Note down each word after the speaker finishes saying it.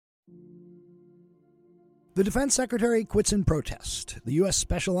The defense secretary quits in protest. The U.S.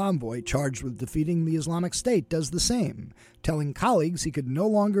 special envoy charged with defeating the Islamic State does the same, telling colleagues he could no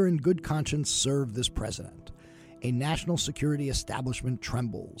longer in good conscience serve this president. A national security establishment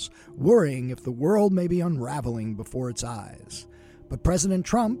trembles, worrying if the world may be unraveling before its eyes. But President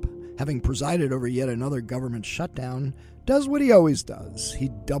Trump, having presided over yet another government shutdown, does what he always does. He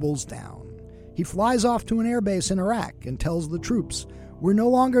doubles down. He flies off to an airbase in Iraq and tells the troops, "We're no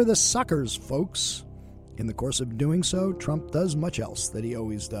longer the suckers, folks." In the course of doing so, Trump does much else that he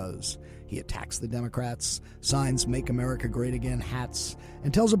always does. He attacks the Democrats, signs Make America Great Again hats,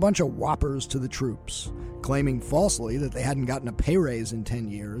 and tells a bunch of whoppers to the troops, claiming falsely that they hadn't gotten a pay raise in 10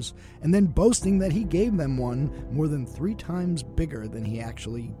 years, and then boasting that he gave them one more than 3 times bigger than he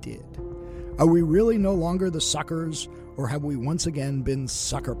actually did. Are we really no longer the suckers, or have we once again been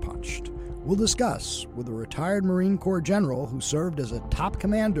sucker punched? We'll discuss with a retired Marine Corps general who served as a top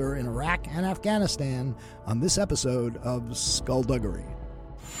commander in Iraq and Afghanistan on this episode of Skullduggery.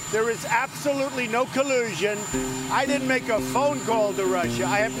 There is absolutely no collusion. I didn't make a phone call to Russia.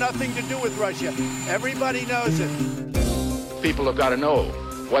 I have nothing to do with Russia. Everybody knows it. People have got to know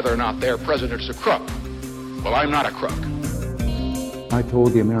whether or not their president's a crook. Well, I'm not a crook. I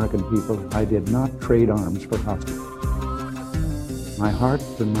told the American people I did not trade arms for hostages. My heart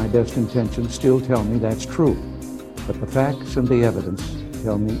and my best intentions still tell me that's true, but the facts and the evidence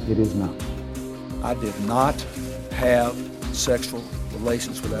tell me it is not. I did not have sexual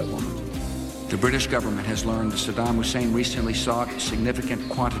relations with that woman. The British government has learned that Saddam Hussein recently sought significant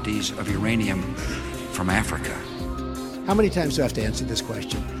quantities of uranium from Africa. How many times do I have to answer this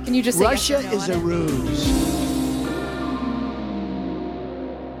question? Can you just say Russia yes or no is on a it? ruse.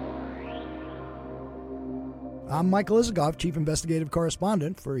 I'm Michael Isikoff, Chief Investigative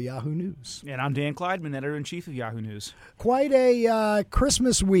Correspondent for Yahoo News. And I'm Dan Kleidman, Editor-in-Chief of Yahoo News. Quite a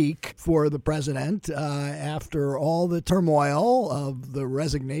Christmas week for the president after all the turmoil of the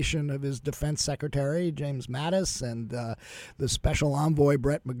resignation of his defense secretary, James Mattis, and the special envoy,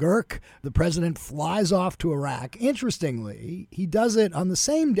 Brett McGurk. The president flies off to Iraq. Interestingly, he does it on the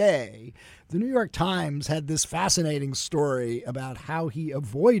same day. The New York Times had this fascinating story about how he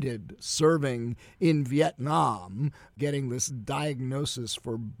avoided serving in Vietnam, getting this diagnosis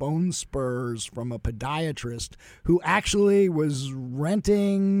for bone spurs from a podiatrist who actually was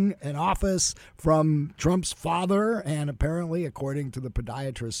renting an office from Trump's father and apparently, according to the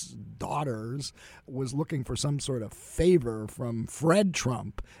podiatrist's daughters, was looking for some sort of favor from Fred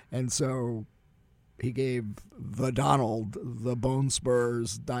Trump. And so he gave the Donald the bone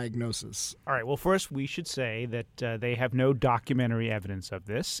spurs diagnosis. All right. Well, first, we should say that they have no documentary evidence of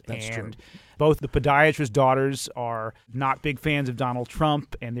this. That's and true. Both the podiatrist daughters are not big fans of Donald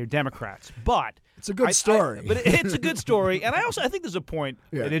Trump, and they're Democrats. But it's a good story. But it's a good story. And I think there's a point,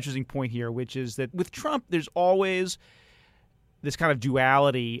 Yeah. an interesting point here, which is that with Trump, there's always this kind of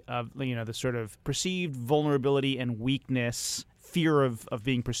duality of, the sort of perceived vulnerability and weakness, fear of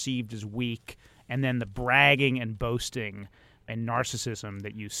being perceived as weak, and then the bragging and boasting and narcissism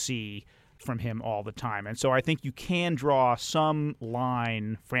that you see from him all the time. And so I think you can draw some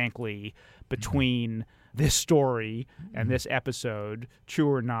line, frankly, between this story and this episode, true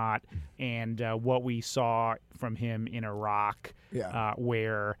or not, and what we saw from him in Iraq,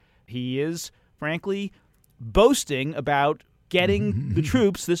 where he is, frankly, boasting about getting the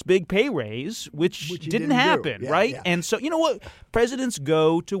troops this big pay raise, which didn't happen, right? Yeah. And so, you know what? Presidents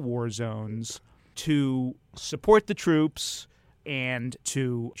go to war zones to support the troops and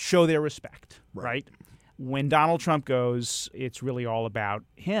to show their respect, right? When Donald Trump goes, it's really all about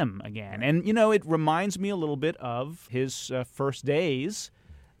him again. And, it reminds me a little bit of his first days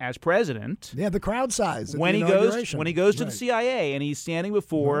as president. Yeah, the crowd size when he goes to the CIA and he's standing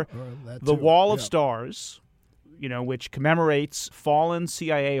before the Wall of Stars, which commemorates fallen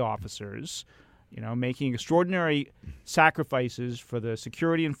CIA officers, making extraordinary sacrifices for the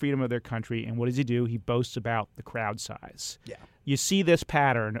security and freedom of their country. And what does he do? He boasts about the crowd size. Yeah. You see this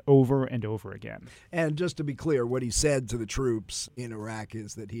pattern over and over again. And just to be clear, what he said to the troops in Iraq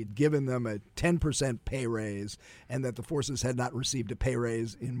is that he'd given them a 10% pay raise and that the forces had not received a pay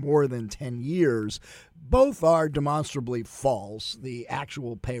raise in more than 10 years. Both are demonstrably false. The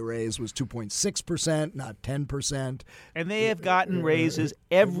actual pay raise was 2.6%, not 10%. And they have gotten raises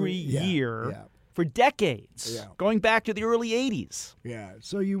every year for decades, going back to the early 80s. Yeah.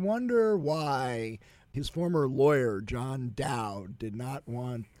 So you wonder why his former lawyer, John Dowd, did not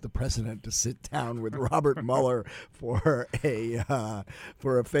want the president to sit down with Robert Mueller for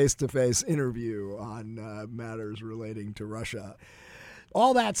a face-to-face interview on matters relating to Russia.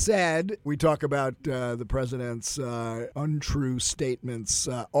 All that said, we talk about the president's untrue statements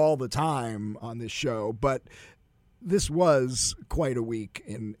all the time on this show, but this was quite a week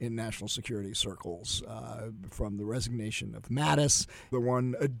in national security circles, from the resignation of Mattis, the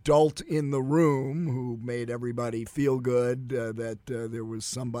one adult in the room who made everybody feel good that there was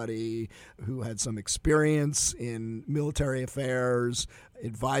somebody who had some experience in military affairs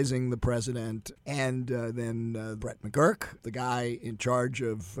advising the president, and then Brett McGurk, the guy in charge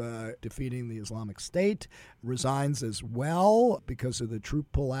of defeating the Islamic State, resigns as well because of the troop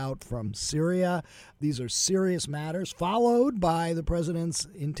pullout from Syria. These are serious matters, followed by the president's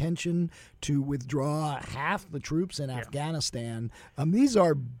intention to withdraw half the troops in Afghanistan. These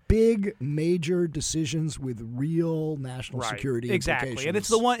are big, major decisions with real national security implications. Exactly, and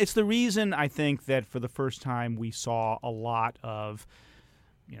it's the reason I think that for the first time we saw a lot of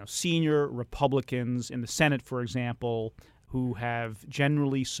senior Republicans in the Senate, for example, who have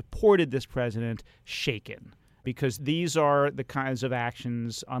generally supported this president shaken, because these are the kinds of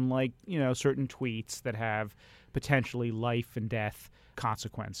actions, unlike certain tweets, that have potentially life and death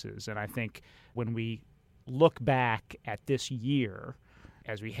consequences. And I think when we look back at this year,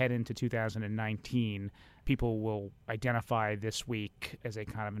 as we head into 2019, people will identify this week as a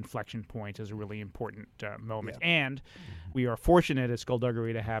kind of inflection point, as a really important moment. Yeah. And we are fortunate at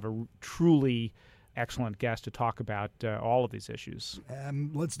Skullduggery to have a truly excellent guest to talk about all of these issues.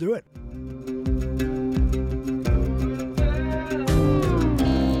 Let's do it.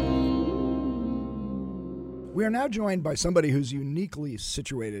 We are now joined by somebody who's uniquely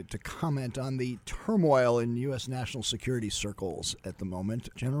situated to comment on the turmoil in U.S. national security circles at the moment.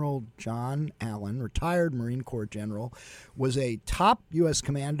 General John Allen, retired Marine Corps general, was a top U.S.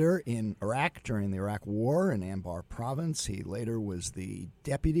 commander in Iraq during the Iraq War in Anbar Province. He later was the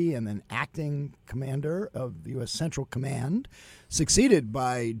deputy and then acting commander of the U.S. Central Command, succeeded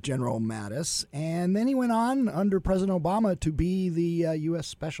by General Mattis. And then he went on under President Obama to be the U.S.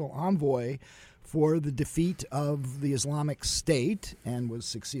 Special Envoy for the defeat of the Islamic State, and was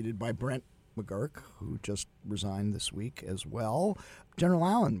succeeded by Brett McGurk, who just resigned this week as well. General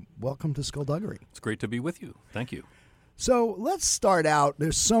Allen, welcome to Skullduggery. It's great to be with you. Thank you. So let's start out.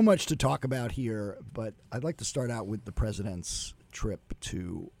 There's so much to talk about here, but I'd like to start out with the president's trip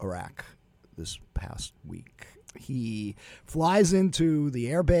to Iraq this past week. He flies into the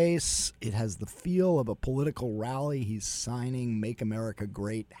air base. It has the feel of a political rally. He's signing Make America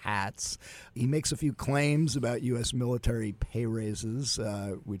Great hats. He makes a few claims about U.S. military pay raises,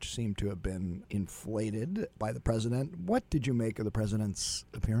 which seem to have been inflated by the president. What did you make of the president's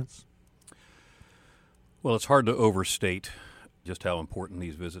appearance? Well, it's hard to overstate just how important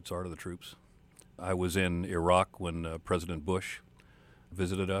these visits are to the troops. I was in Iraq when President Bush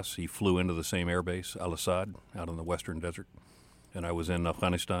visited us. He flew into the same air base, Al-Assad, out in the western desert. And I was in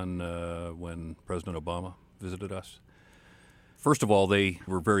Afghanistan when President Obama visited us. First of all, they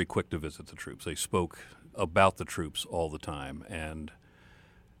were very quick to visit the troops. They spoke about the troops all the time, and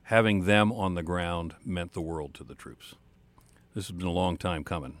having them on the ground meant the world to the troops. This has been a long time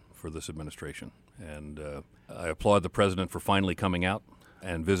coming for this administration, and I applaud the president for finally coming out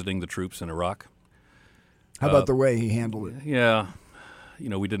and visiting the troops in Iraq. How about the way he handled it? Yeah.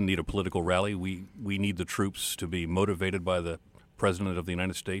 We didn't need a political rally. We need the troops to be motivated by the President of the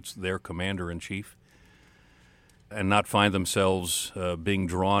United States, their commander-in-chief, and not find themselves being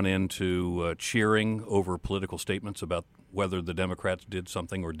drawn into cheering over political statements about whether the Democrats did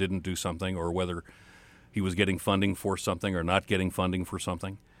something or didn't do something, or whether he was getting funding for something or not getting funding for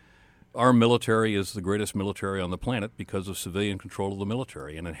something. Our military is the greatest military on the planet because of civilian control of the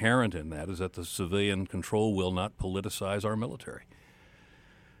military, and inherent in that is that the civilian control will not politicize our military.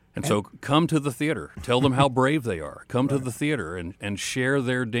 And so come to the theater. Tell them how brave they are. Come to the theater and share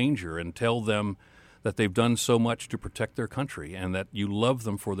their danger and tell them that they've done so much to protect their country and that you love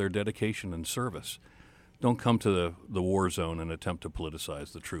them for their dedication and service. Don't come to the war zone and attempt to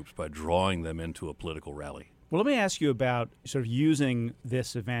politicize the troops by drawing them into a political rally. Well, let me ask you about sort of using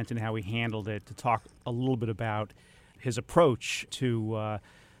this event and how he handled it to talk a little bit about his approach to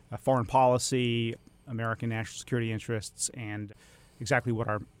foreign policy, American national security interests, and exactly what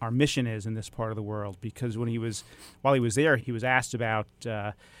our mission is in this part of the world. Because while he was there, he was asked about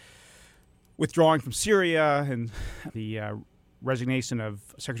withdrawing from Syria and the resignation of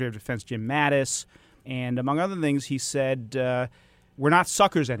Secretary of Defense Jim Mattis. And among other things, he said, we're not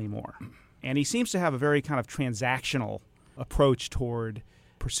suckers anymore. And he seems to have a very kind of transactional approach toward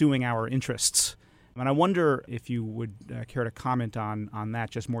pursuing our interests. And I wonder if you would care to comment on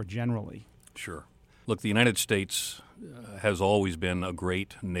that just more generally. Sure. Look, the United States has always been a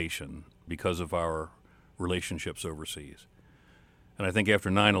great nation because of our relationships overseas. And I think after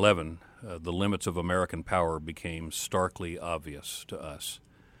 9/11, the limits of American power became starkly obvious to us.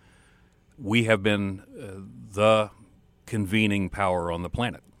 We have been the convening power on the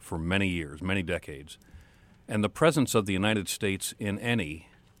planet for many years, many decades. And the presence of the United States in any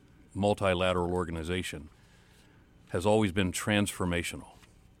multilateral organization has always been transformational.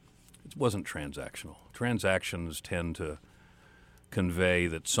 It wasn't transactional. Transactions tend to convey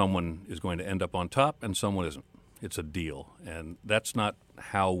that someone is going to end up on top and someone isn't. It's a deal. And that's not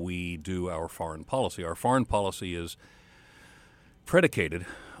how we do our foreign policy. Our foreign policy is predicated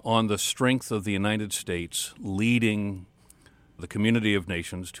on the strength of the United States leading the community of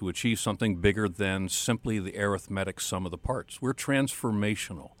nations to achieve something bigger than simply the arithmetic sum of the parts. We're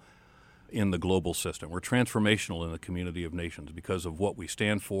transformational in the global system. We're transformational in the community of nations because of what we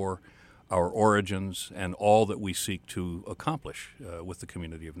stand for, our origins, and all that we seek to accomplish with the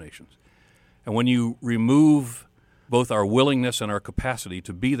community of nations. And when you remove both our willingness and our capacity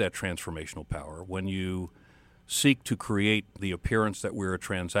to be that transformational power, when you seek to create the appearance that we're a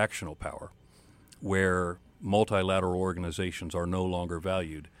transactional power, where multilateral organizations are no longer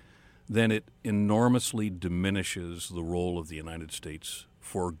valued, then it enormously diminishes the role of the United States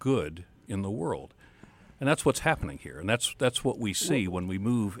for good in the world. And that's what's happening here, and that's what we see when we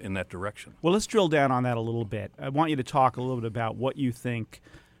move in that direction. Well, let's drill down on that a little bit. I want you to talk a little bit about what you think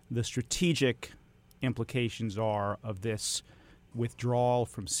the strategic implications are of this withdrawal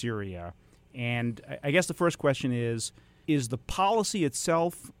from Syria. And I guess the first question is the policy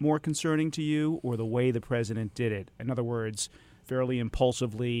itself more concerning to you or the way the president did it? In other words, fairly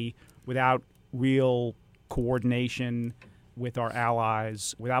impulsively, without real coordination with our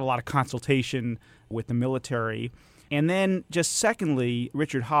allies, without a lot of consultation with the military. And then just secondly,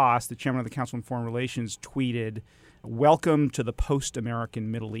 Richard Haass, the chairman of the Council on Foreign Relations, tweeted, "Welcome to the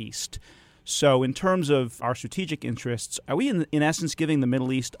post-American Middle East." So in terms of our strategic interests, are we in essence giving the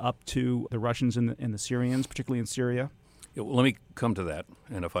Middle East up to the Russians and the Syrians, particularly in Syria? Yeah, well, let me come to that,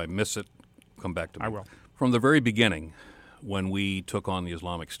 and if I miss it, come back to me. I will. From the very beginning, when we took on the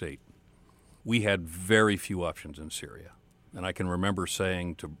Islamic State, we had very few options in Syria. And I can remember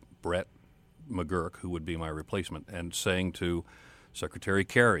saying to Brett McGurk, who would be my replacement, and saying to Secretary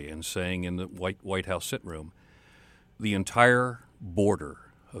Kerry and saying in the White House sit room, the entire border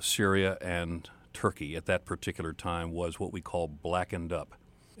of Syria and Turkey at that particular time was what we call blackened up.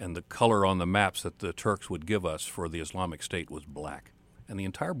 And the color on the maps that the Turks would give us for the Islamic State was black. And the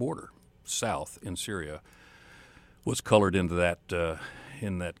entire border, south in Syria, was colored into that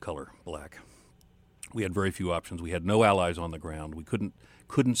in that color, black. We had very few options. We had no allies on the ground. We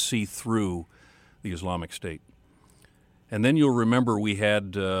couldn't see through the Islamic State. And then you'll remember we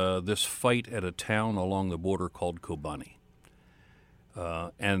had this fight at a town along the border called Kobani.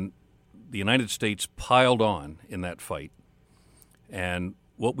 And the United States piled on in that fight. And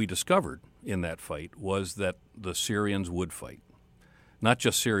what we discovered in that fight was that the Syrians would fight. Not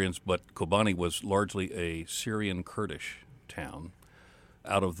just Syrians, but Kobani was largely a Syrian Kurdish town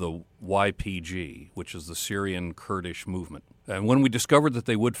out of the YPG, which is the Syrian Kurdish movement. And when we discovered that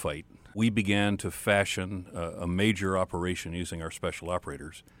they would fight, we began to fashion a major operation using our special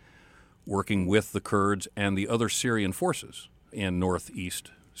operators, working with the Kurds and the other Syrian forces in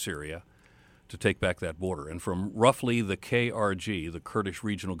northeast Syria to take back that border. And from roughly the KRG, the Kurdish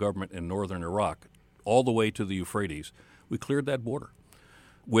regional government in northern Iraq, all the way to the Euphrates, we cleared that border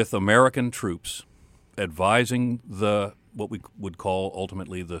with American troops advising what we would call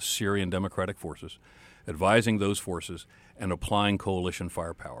ultimately the Syrian Democratic Forces, advising those forces and applying coalition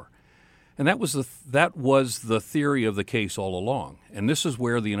firepower. And that was the theory of the case all along. And this is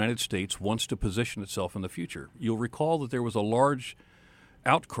where the United States wants to position itself in the future. You'll recall that there was a large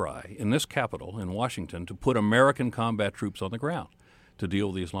outcry in this capital, in Washington, to put American combat troops on the ground to deal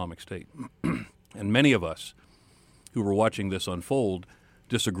with the Islamic State. And many of us who were watching this unfold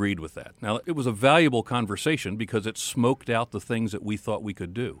disagreed with that. Now, it was a valuable conversation because it smoked out the things that we thought we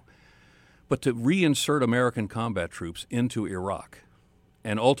could do. But to reinsert American combat troops into Iraq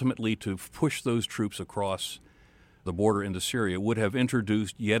and ultimately to push those troops across the border into Syria would have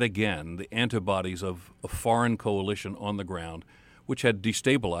introduced yet again the antibodies of a foreign coalition on the ground, which had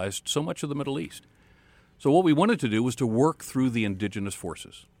destabilized so much of the Middle East. So what we wanted to do was to work through the indigenous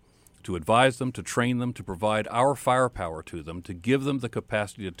forces, to advise them, to train them, to provide our firepower to them, to give them the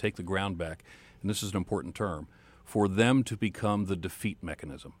capacity to take the ground back, and this is an important term, for them to become the defeat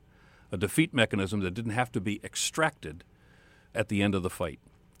mechanism, a defeat mechanism that didn't have to be extracted at the end of the fight.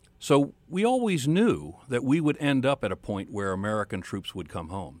 So we always knew that we would end up at a point where American troops would come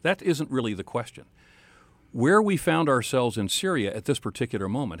home. That isn't really the question. Where we found ourselves in Syria at this particular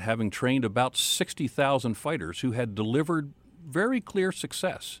moment, having trained about 60,000 fighters who had delivered very clear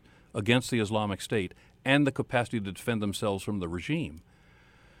success against the Islamic State and the capacity to defend themselves from the regime,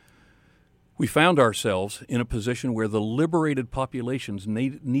 we found ourselves in a position where the liberated populations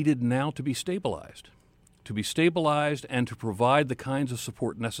needed now to be stabilized and to provide the kinds of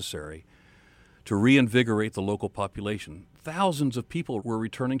support necessary to reinvigorate the local population. Thousands of people were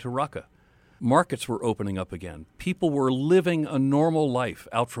returning to Raqqa. Markets were opening up again. People were living a normal life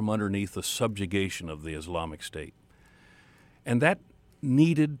out from underneath the subjugation of the Islamic State. And that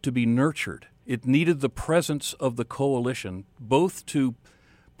needed to be nurtured. It needed the presence of the coalition, both to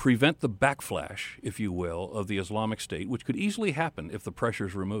prevent the backflash, if you will, of the Islamic State, which could easily happen if the pressure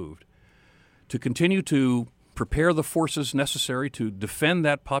is removed, to continue to prepare the forces necessary to defend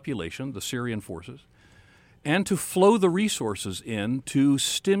that population, the Syrian forces, and to flow the resources in to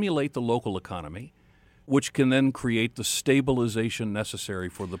stimulate the local economy, which can then create the stabilization necessary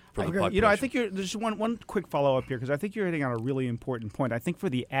for the population. You know, I think there's one quick follow-up here, because I think you're hitting on a really important point. I think for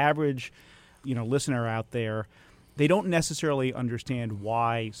the average, listener out there, they don't necessarily understand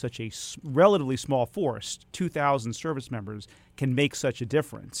why such a relatively small force, 2,000 service members, can make such a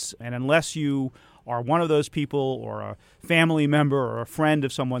difference. And unless you are one of those people or a family member or a friend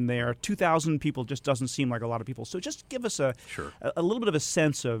of someone there, 2,000 people just doesn't seem like a lot of people. So just give us a little bit of a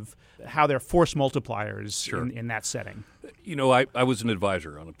sense of how they're force multipliers in that setting. I was an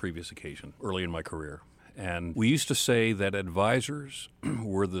advisor on a previous occasion early in my career. And we used to say that advisors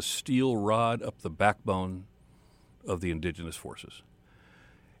were the steel rod up the backbone of the indigenous forces.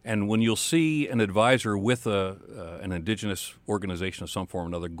 And when you'll see an advisor with an indigenous organization of some form or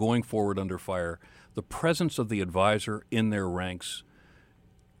another going forward under fire, the presence of the advisor in their ranks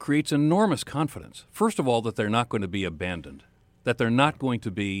creates enormous confidence. First of all, that they're not going to be abandoned, that they're not going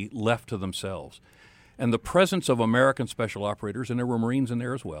to be left to themselves. And the presence of American special operators, and there were Marines in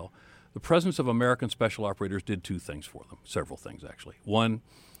there as well, the presence of American special operators did two things for them, several things actually. One,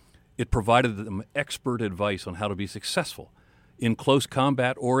 it provided them expert advice on how to be successful in close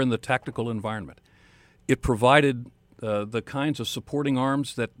combat or in the tactical environment. It provided the kinds of supporting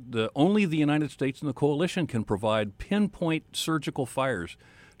arms that only the United States and the coalition can provide, pinpoint surgical fires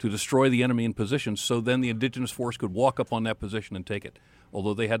to destroy the enemy in positions, so then the indigenous force could walk up on that position and take it,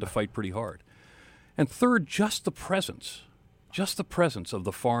 although they had to fight pretty hard. And third, just the presence of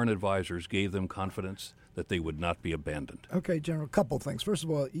the foreign advisors gave them confidence that they would not be abandoned. Okay, General, a couple things. First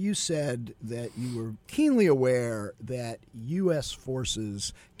of all, you said that you were keenly aware that U.S.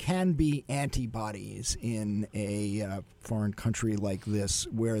 forces can be antibodies in a foreign country like this,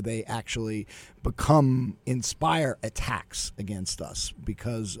 where they actually inspire attacks against us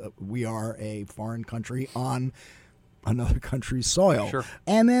because we are a foreign country on another country's soil. Sure.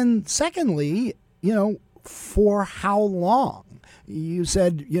 And then secondly, for how long? You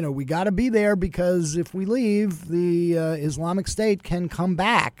said, we got to be there because if we leave, the Islamic State can come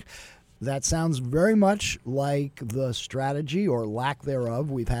back. That sounds very much like the strategy or lack thereof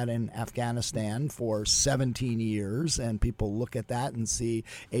we've had in Afghanistan for 17 years, and people look at that and see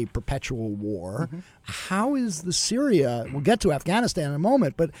a perpetual war. Mm-hmm. How is the Syria, we'll get to Afghanistan in a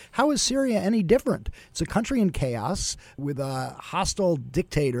moment, but how is Syria any different? It's a country in chaos with a hostile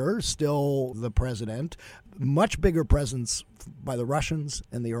dictator, still the president, much bigger presence by the Russians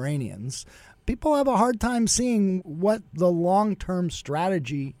and the Iranians. People have a hard time seeing what the long-term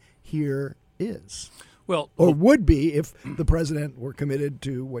strategy here is. Or would be if the president were committed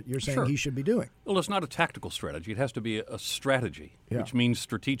to what you're saying he should be doing. Well, it's not a tactical strategy. It has to be a strategy, which means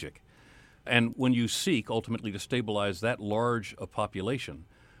strategic. And when you seek ultimately to stabilize that large a population,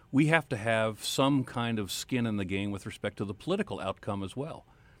 we have to have some kind of skin in the game with respect to the political outcome as well.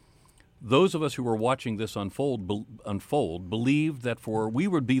 Those of us who were watching this unfold believed that we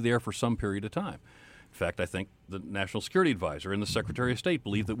would be there for some period of time. In fact, I think the National Security Advisor and the Secretary of State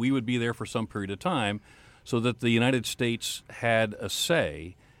believed that we would be there for some period of time so that the United States had a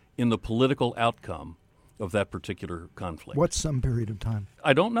say in the political outcome of that particular conflict. What's some period of time?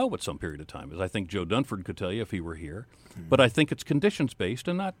 I don't know what some period of time is. I think Joe Dunford could tell you if he were here. But I think it's conditions-based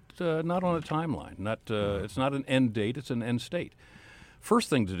and not on a timeline. It's not an end date, it's an end state. First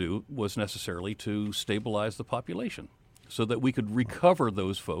thing to do was necessarily to stabilize the population so that we could recover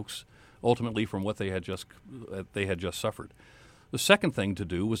those folks ultimately from what they had just suffered. The second thing to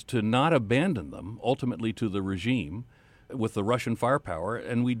do was to not abandon them ultimately to the regime with the Russian firepower,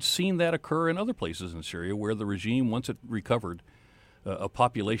 and we'd seen that occur in other places in Syria where the regime, once it recovered a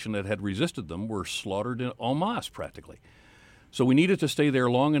population that had resisted them, were slaughtered en masse practically. So we needed to stay there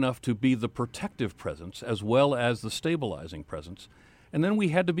long enough to be the protective presence as well as the stabilizing presence. And then we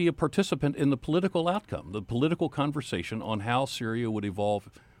had to be a participant in the political outcome, the political conversation on how Syria would evolve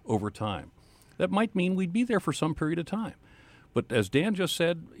over time. That might mean we'd be there for some period of time. But as Dan just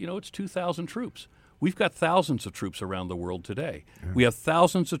said, it's 2,000 troops. We've got thousands of troops around the world today. Yeah. We have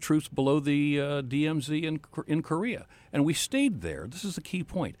thousands of troops below the DMZ in Korea, and we stayed there. This is a key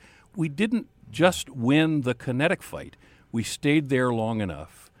point. We didn't just win the kinetic fight. We stayed there long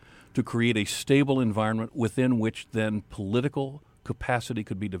enough to create a stable environment within which then political capacity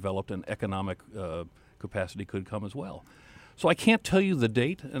could be developed and economic capacity could come as well. So I can't tell you the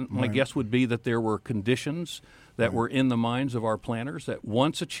date, and my guess would be that there were conditions that were in the minds of our planners that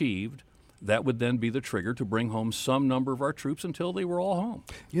once achieved, that would then be the trigger to bring home some number of our troops until they were all home.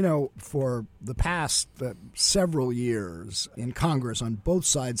 For the past several years in Congress on both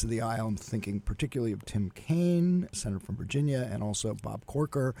sides of the aisle, I'm thinking particularly of Tim Kaine, Senator from Virginia, and also Bob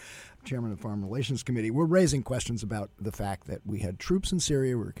Corker, Chairman of the Foreign Relations Committee, we're raising questions about the fact that we had troops in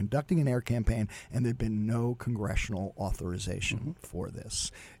Syria, we were conducting an air campaign, and there'd been no congressional authorization for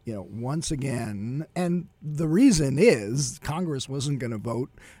this. Once again, and the reason is Congress wasn't going to vote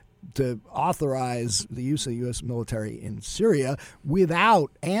to authorize the use of U.S. military in Syria without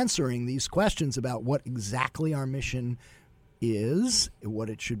answering these questions about what exactly our mission is, what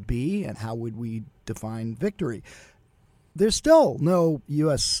it should be, and how would we define victory. There's still no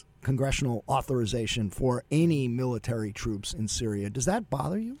U.S. congressional authorization for any military troops in Syria. Does that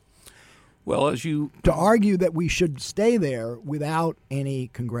bother you? Well, to argue that we should stay there without any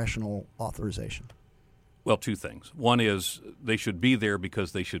congressional authorization. Well, two things. One is they should be there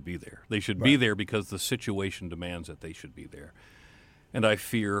because they should be there. They should be there because the situation demands that they should be there. And I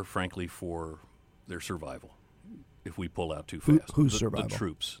fear, frankly, for their survival if we pull out too fast. Whose survival? The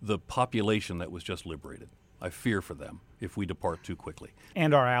troops, the population that was just liberated. I fear for them if we depart too quickly.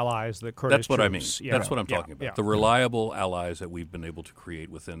 And our allies, the Kurdish That's what troops. I mean. Yeah. That's what I'm talking about. Yeah. The reliable allies that we've been able to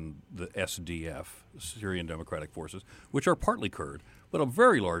create within the SDF, Syrian Democratic Forces, which are partly Kurd, but a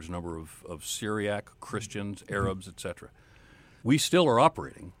very large number of Syriac, Christians, Arabs, etc. We still are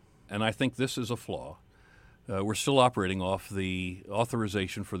operating, and I think this is a flaw. We're still operating off the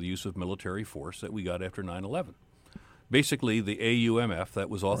authorization for the use of military force that we got after 9/11. Basically, the AUMF that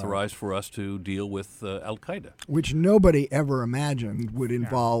was authorized for us to deal with al-Qaeda. Which nobody ever imagined would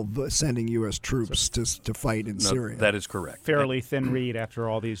involve sending U.S. troops to fight in Syria. That is correct. Fairly thin read after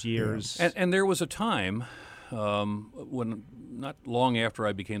all these years. Yeah. And there was a time when, not long after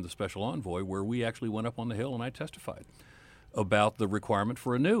I became the special envoy, where we actually went up on the Hill and I testified about the requirement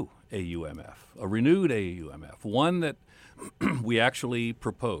for a new AUMF, a renewed AUMF, one that we actually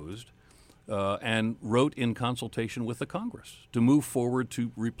proposed and wrote in consultation with the Congress to move forward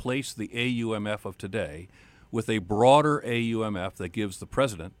to replace the AUMF of today with a broader AUMF that gives the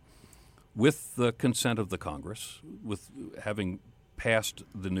president, with the consent of the Congress, with having passed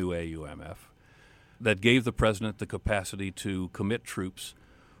the new AUMF, that gave the president the capacity to commit troops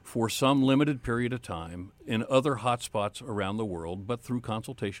for some limited period of time in other hotspots around the world, but through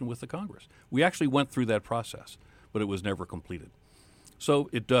consultation with the Congress. We actually went through that process, but it was never completed.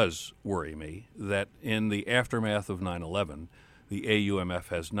 So it does worry me that in the aftermath of 9/11, the AUMF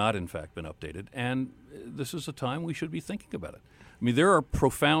has not, in fact, been updated, and this is a time we should be thinking about it. I mean, there are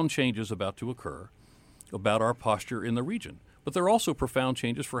profound changes about to occur about our posture in the region, but there are also profound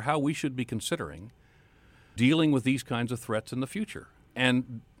changes for how we should be considering dealing with these kinds of threats in the future.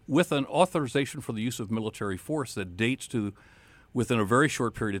 And with an authorization for the use of military force that dates to within a very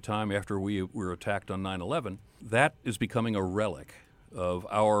short period of time after we were attacked on 9/11, that is becoming a relic of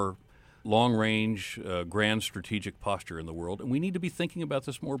our long-range, grand strategic posture in the world, and we need to be thinking about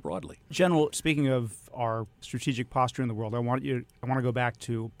this more broadly. General, speaking of our strategic posture in the world, I want to go back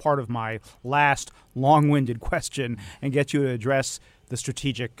to part of my last long-winded question and get you to address the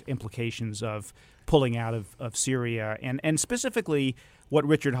strategic implications of pulling out of Syria, and specifically what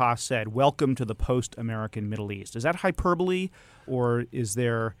Richard Haass said, welcome to the post-American Middle East. Is that hyperbole, or is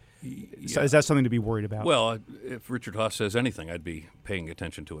that something to be worried about? Well, if Richard Haass says anything, I'd be paying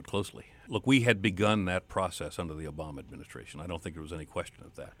attention to it closely. Look, we had begun that process under the Obama administration. I don't think there was any question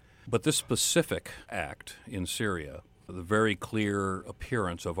of that. But this specific act in Syria, the very clear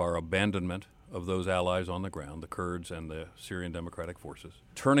appearance of our abandonment of those allies on the ground, the Kurds and the Syrian Democratic Forces,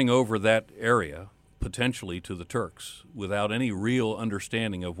 turning over that area potentially to the Turks without any real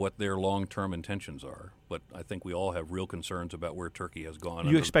understanding of what their long-term intentions are. But I think we all have real concerns about where Turkey has gone.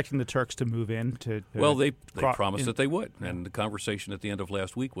 Are you expecting the Turks to move in? Well, they promised that they would. Yeah. And the conversation at the end of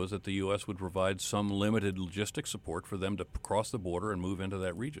last week was that the U.S. would provide some limited logistics support for them to cross the border and move into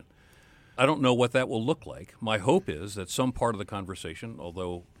that region. I don't know what that will look like. My hope is that some part of the conversation,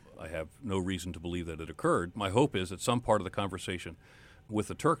 although I have no reason to believe that it occurred, my hope is that some part of the conversation with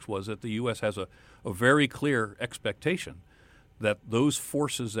the Turks was that the U.S. has a very clear expectation that those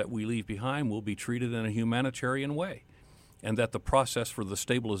forces that we leave behind will be treated in a humanitarian way and that the process for the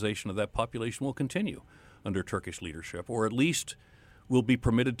stabilization of that population will continue under Turkish leadership, or at least will be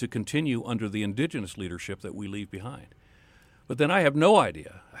permitted to continue under the indigenous leadership that we leave behind. But then I have no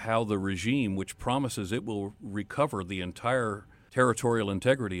idea how the regime, which promises it will recover the entire territorial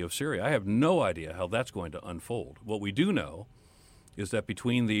integrity of Syria, I have no idea how that's going to unfold. What we do know is that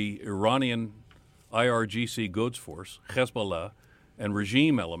between the Iranian IRGC Quds Force, Hezbollah, and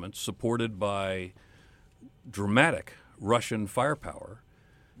regime elements supported by dramatic Russian firepower,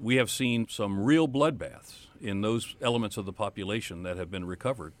 we have seen some real bloodbaths in those elements of the population that have been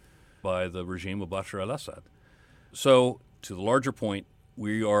recovered by the regime of Bashar al-Assad. So, to the larger point,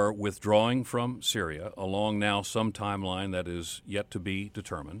 we are withdrawing from Syria along now some timeline that is yet to be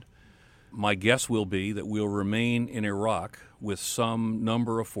determined. My guess will be that we'll remain in Iraq with some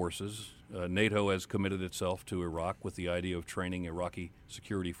number of forces. NATO has committed itself to Iraq with the idea of training Iraqi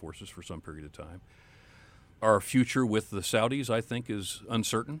security forces for some period of time. Our future with the Saudis, I think, is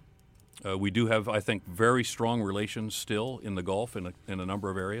uncertain. We do have, I think, very strong relations still in the Gulf in a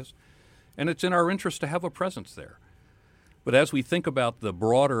number of areas, and it's in our interest to have a presence there. But as we think about the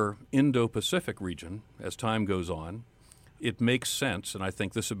broader Indo-Pacific region as time goes on, it makes sense, and I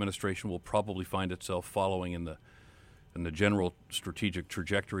think this administration will probably find itself following in the general strategic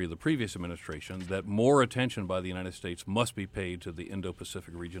trajectory of the previous administration, that more attention by the United States must be paid to the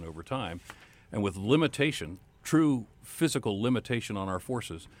Indo-Pacific region over time. And with limitation, true physical limitation on our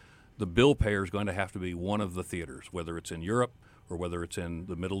forces, the bill payer is going to have to be one of the theaters, whether it's in Europe or whether it's in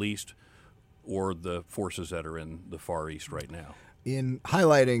the Middle East or the forces that are in the Far East right now. In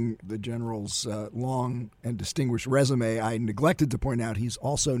highlighting the general's long and distinguished resume, I neglected to point out he's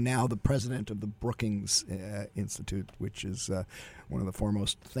also now the president of the Brookings Institute, which is one of the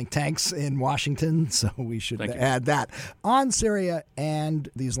foremost think tanks in Washington, so we should add that. On Syria and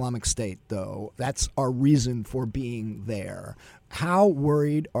the Islamic State, though, that's our reason for being there. How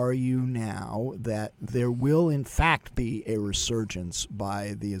worried are you now that there will, in fact, be a resurgence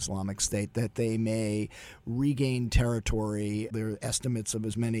by the Islamic State, that they may regain territory? There are estimates of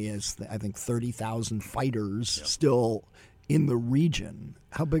as many as, I think, 30,000 fighters still in the region.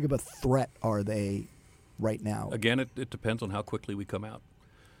 How big of a threat are they right now? Again, it depends on how quickly we come out.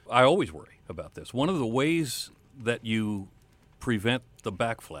 I always worry about this. One of the ways that you prevent the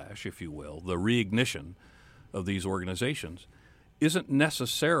backflash, if you will, the reignition of these organizations, isn't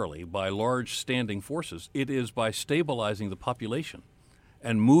necessarily by large standing forces. It is by stabilizing the population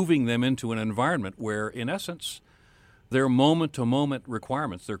and moving them into an environment where, in essence, their moment-to-moment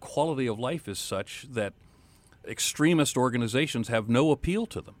requirements, their quality of life is such that extremist organizations have no appeal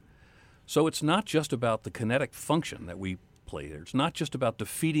to them. So it's not just about the kinetic function that we play there. It's not just about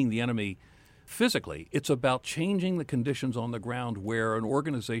defeating the enemy physically. It's about changing the conditions on the ground where an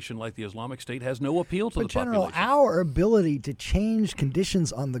organization like the Islamic State has no appeal to the population. But, General, our ability to change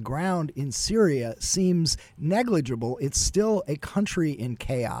conditions on the ground in Syria seems negligible. It's still a country in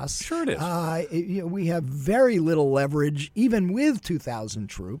chaos. Sure it is. We have very little leverage, even with 2,000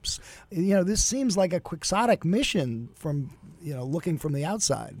 troops. This seems like a quixotic mission from, looking from the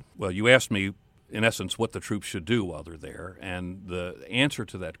outside. Well, you asked me, in essence, what the troops should do while they're there. And the answer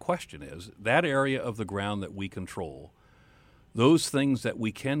to that question is that area of the ground that we control, those things that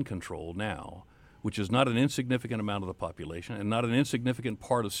we can control now, which is not an insignificant amount of the population and not an insignificant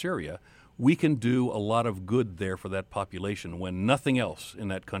part of Syria, we can do a lot of good there for that population when nothing else in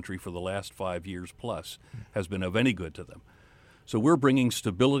that country for the last 5 years plus has been of any good to them. So we're bringing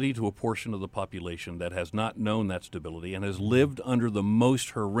stability to a portion of the population that has not known that stability and has lived under the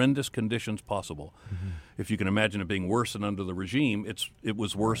most horrendous conditions possible. Mm-hmm. If you can imagine it being worse than under the regime, it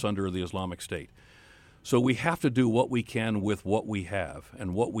was worse under the Islamic State. So we have to do what we can with what we have.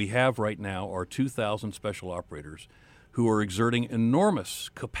 And what we have right now are 2,000 special operators who are exerting enormous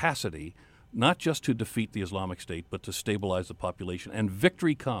capacity, not just to defeat the Islamic State, but to stabilize the population. And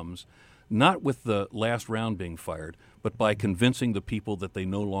victory comes not with the last round being fired, but by convincing the people that they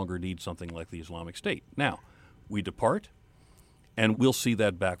no longer need something like the Islamic State. Now, we depart, and we'll see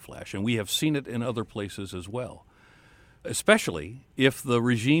that backflash, and we have seen it in other places as well, especially if the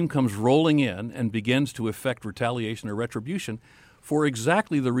regime comes rolling in and begins to effect retaliation or retribution for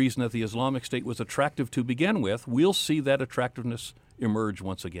exactly the reason that the Islamic State was attractive to begin with. We'll see that attractiveness emerge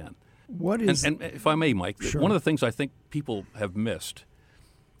once again. What is... And if I may, Mike, sure. One of the things I think people have missed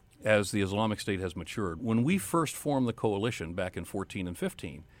as the Islamic State has matured. When we first formed the coalition back in 14 and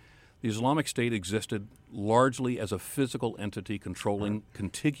 15, the Islamic State existed largely as a physical entity controlling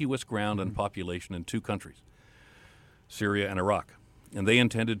contiguous ground and population in two countries, Syria and Iraq. And they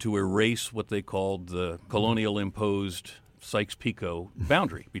intended to erase what they called the colonial-imposed Sykes-Picot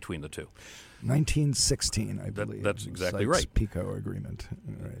boundary between the two. 1916, I believe. That's exactly Sykes right. Picot Agreement.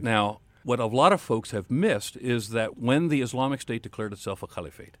 Right. Now, what a lot of folks have missed is that when the Islamic State declared itself a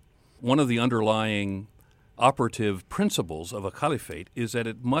caliphate, one of the underlying operative principles of a caliphate is that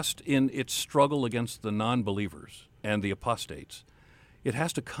it must, in its struggle against the non-believers and the apostates, it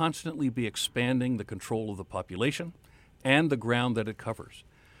has to constantly be expanding the control of the population and the ground that it covers.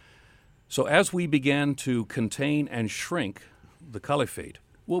 So as we began to contain and shrink the caliphate,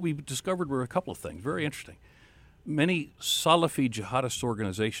 what we discovered were a couple of things, very interesting. Many Salafi jihadist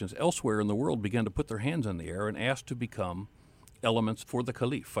organizations elsewhere in the world began to put their hands in the air and asked to become elements for the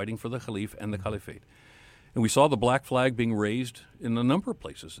caliph, fighting for the caliph and the caliphate. And we saw the black flag being raised in a number of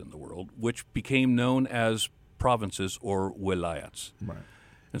places in the world, which became known as provinces or wilayats. Right.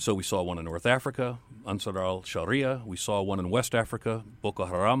 And so we saw one in North Africa, Ansar al-Sharia. We saw one in West Africa, Boko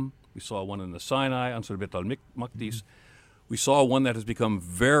Haram. We saw one in the Sinai, Ansar Bait al-Maqdis. We saw one that has become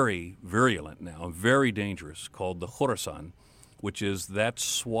very virulent now, very dangerous, called the Khorasan, which is that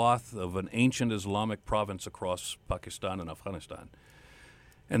swath of an ancient Islamic province across Pakistan and Afghanistan.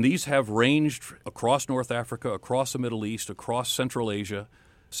 And these have ranged across North Africa, across the Middle East, across Central Asia,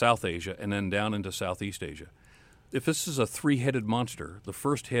 South Asia, and then down into Southeast Asia. If this is a three-headed monster, the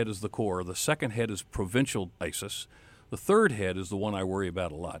first head is the core, the second head is provincial ISIS, the third head is the one I worry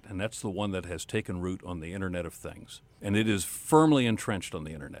about a lot, and that's the one that has taken root on the Internet of Things. And it is firmly entrenched on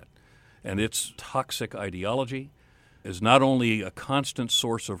the Internet. And its toxic ideology is not only a constant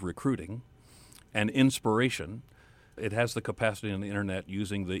source of recruiting and inspiration, it has the capacity on the Internet,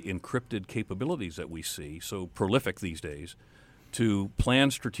 using the encrypted capabilities that we see, so prolific these days, to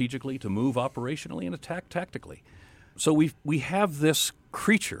plan strategically, to move operationally, and attack tactically. So we have this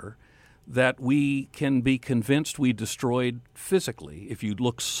creature that we can be convinced we destroyed physically if you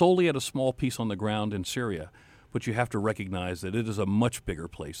look solely at a small piece on the ground in Syria. But you have to recognize that it is a much bigger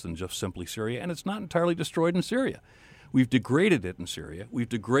place than just simply Syria, and it's not entirely destroyed in Syria. We've degraded it in Syria. We've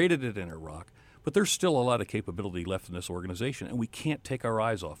degraded it in Iraq. But there's still a lot of capability left in this organization, and we can't take our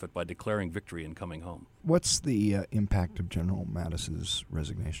eyes off it by declaring victory and coming home. What's the impact of General Mattis's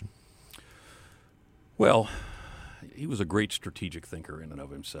resignation? Well, he was a great strategic thinker in and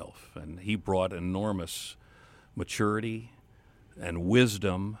of himself, and he brought enormous maturity and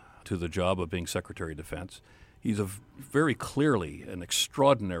wisdom to the job of being Secretary of Defense. He's very clearly an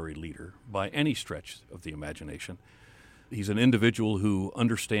extraordinary leader by any stretch of the imagination. He's an individual who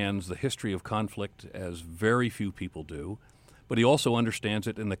understands the history of conflict as very few people do, but he also understands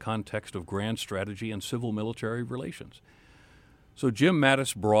it in the context of grand strategy and civil-military relations. So Jim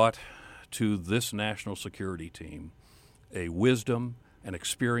Mattis brought to this national security team a wisdom, an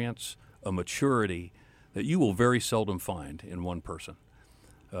experience, a maturity that you will very seldom find in one person.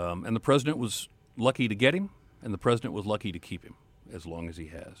 And the president was lucky to get him, and the president was lucky to keep him as long as he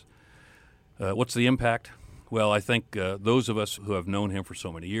has. What's the impact? Well, I think those of us who have known him for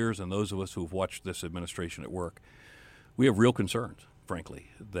so many years and those of us who have watched this administration at work, we have real concerns,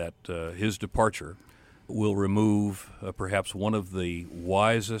 frankly, that his departure will remove perhaps one of the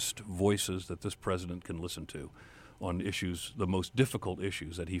wisest voices that this president can listen to on issues, the most difficult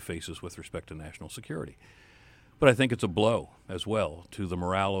issues that he faces with respect to national security. But I think it's a blow as well to the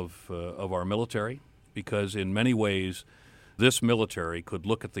morale of our military, because in many ways this military could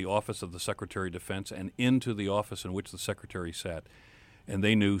look at the office of the Secretary of Defense and into the office in which the Secretary sat, and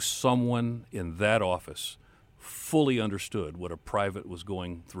they knew someone in that office fully understood what a private was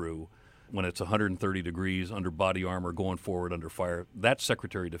going through when it's 130 degrees under body armor going forward under fire. That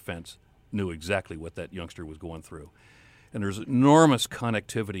Secretary of Defense knew exactly what that youngster was going through. And there's enormous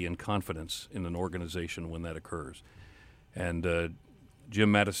connectivity and confidence in an organization when that occurs. And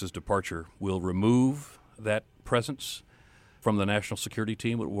Jim Mattis's departure will remove that presence from the national security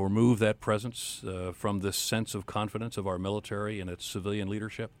team. It will remove that presence from this sense of confidence of our military and its civilian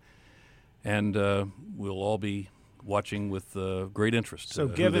leadership. And we'll all be watching with great interest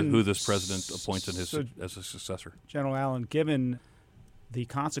who this president appoints as a successor. General Allen, given the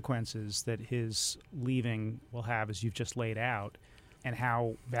consequences that his leaving will have, as you've just laid out, and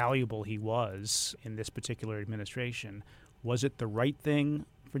how valuable he was in this particular administration, was it the right thing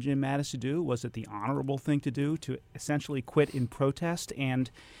for Jim Mattis to do? Was it the honorable thing to do, to essentially quit in protest?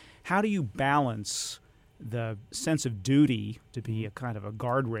 And how do you balance the sense of duty to be a kind of a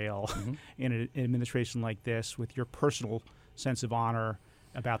guardrail in an administration like this with your personal sense of honor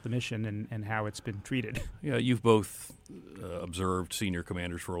about the mission and how it's been treated? Yeah, you've both observed senior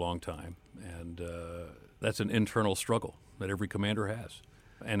commanders for a long time, and that's an internal struggle that every commander has.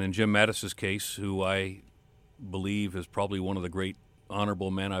 And in Jim Mattis's case, who I believe is probably one of the great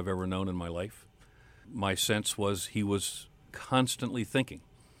honorable men I've ever known in my life, my sense was he was constantly thinking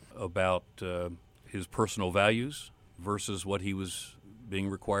about his personal values versus what he was being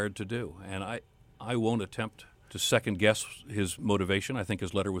required to do. And I won't attempt to second-guess his motivation. I think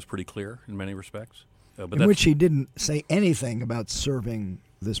his letter was pretty clear in many respects. In which he didn't say anything about serving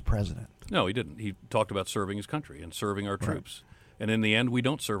this president. No, he didn't. He talked about serving his country and serving our troops. And in the end, we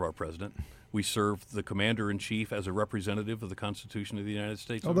don't serve our president. We serve the commander-in-chief as a representative of the Constitution of the United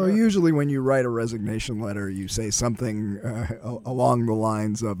States. Although usually when you write a resignation letter, you say something along the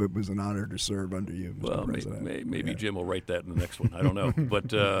lines of, "It was an honor to serve under you, Mr. President." Maybe Jim will write that in the next one. I don't know.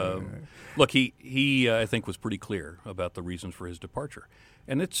 But look, he I think was pretty clear about the reasons for his departure.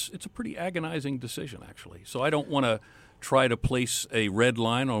 And it's a pretty agonizing decision, actually. So I don't want to try to place a red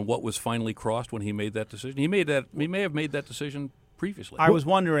line on what was finally crossed when he made that decision. He may have made that decision previously. I was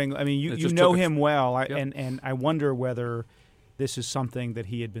wondering, I mean, you know him well, and I wonder whether this is something that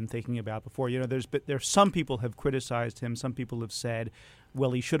he had been thinking about before. You know, there's some people have criticized him. Some people have said,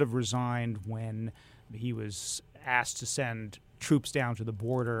 well, he should have resigned when he was asked to send troops down to the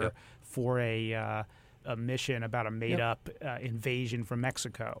border for a mission about a made-up invasion from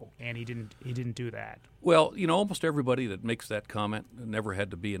Mexico, and he didn't do that. Well, you know, almost everybody that makes that comment never had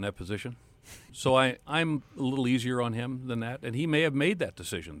to be in that position. So I'm a little easier on him than that, and he may have made that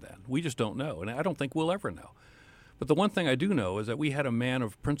decision then. We just don't know, and I don't think we'll ever know. But the one thing I do know is that we had a man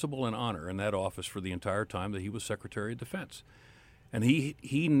of principle and honor in that office for the entire time that he was Secretary of Defense. And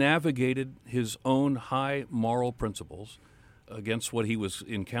he navigated his own high moral principles against what he was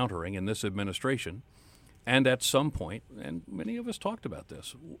encountering in this administration. And at some point, and many of us talked about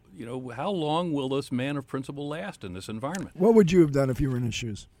this, you know, how long will this man of principle last in this environment? What would you have done if you were in his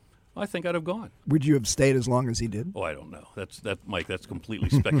shoes? I think I'd have gone. Would you have stayed as long as he did? Oh, I don't know. Mike, that's completely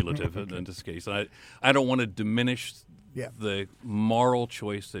speculative in this case. And I don't want to diminish the moral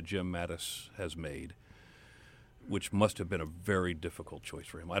choice that Jim Mattis has made, which must have been a very difficult choice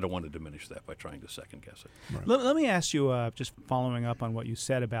for him. I don't want to diminish that by trying to second-guess it. Right. Let me ask you, just following up on what you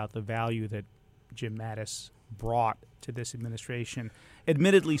said about the value that Jim Mattis brought to this administration.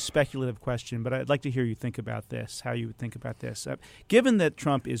 Admittedly speculative question, but I'd like to hear you think about this, how you would think about this. Given that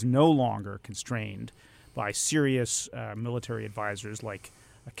Trump is no longer constrained by serious military advisors like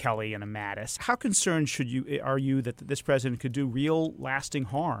a Kelly and a Mattis, how concerned are you that this president could do real lasting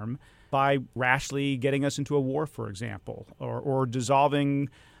harm by rashly getting us into a war, for example, or dissolving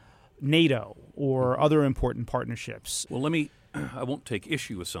NATO or other important partnerships? Well, I won't take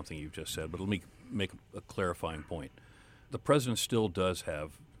issue with something you've just said, but let me make a clarifying point. The president still does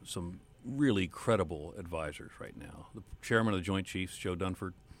have some really credible advisors right now. The chairman of the Joint Chiefs, Joe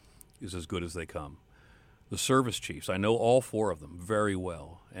Dunford, is as good as they come. The service chiefs, I know all four of them very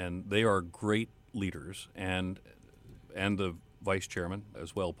well, and they are great leaders, and the vice chairman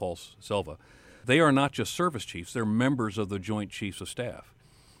as well, Paul Selva. They are not just service chiefs, they're members of the Joint Chiefs of Staff.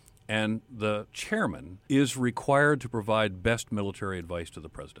 And the chairman is required to provide best military advice to the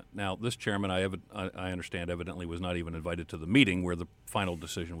president. Now, this chairman, I understand, evidently was not even invited to the meeting where the final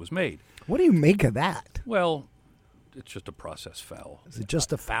decision was made. What do you make of that? Well, it's just a process foul. Is it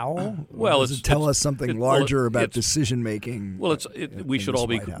just a foul? Well, does it tell us something larger about decision making? Well, we should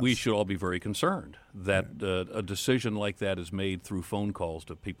all be very concerned that a decision like that is made through phone calls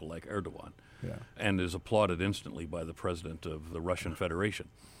to people like Erdogan, and is applauded instantly by the president of the Russian Federation.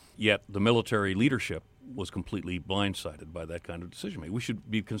 Yet the military leadership was completely blindsided by that kind of decision-making. We should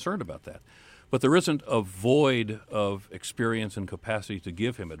be concerned about that. But there isn't a void of experience and capacity to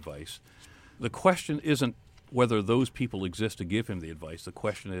give him advice. The question isn't whether those people exist to give him the advice. The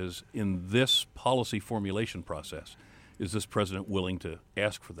question is, in this policy formulation process, is this president willing to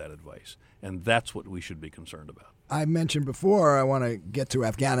ask for that advice? And that's what we should be concerned about. I mentioned before I want to get to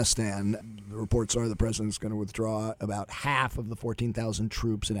Afghanistan. The reports are the president's going to withdraw about half of the 14,000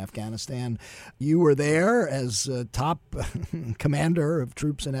 troops in Afghanistan. You were there as top commander of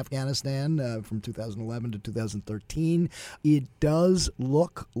troops in Afghanistan from 2011 to 2013. It does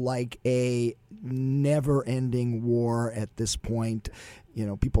look like a never-ending war at this point. You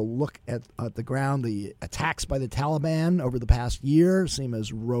know, people look at the ground. The attacks by the Taliban over the past year seem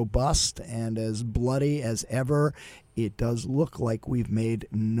as robust and as bloody as ever. It does look like we've made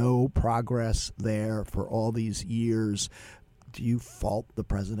no progress there for all these years. Do you fault the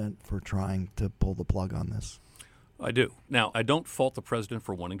president for trying to pull the plug on this? I do. Now, I don't fault the president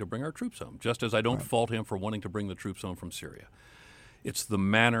for wanting to bring our troops home, just as I don't fault him for wanting to bring the troops home from Syria. It's the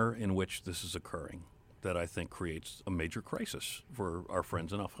manner in which this is occurring that I think creates a major crisis for our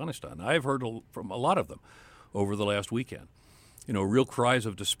friends in Afghanistan. I've heard from a lot of them over the last weekend, you know, real cries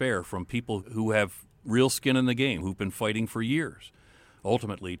of despair from people who have real skin in the game, who've been fighting for years,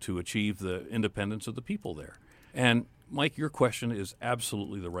 ultimately to achieve the independence of the people there. And Mike, your question is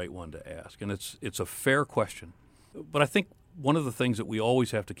absolutely the right one to ask, and it's a fair question. But I think one of the things that we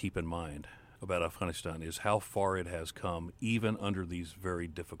always have to keep in mind about Afghanistan is how far it has come, even under these very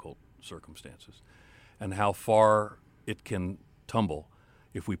difficult circumstances, and how far it can tumble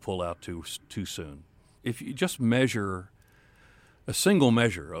if we pull out too soon. If you just measure a single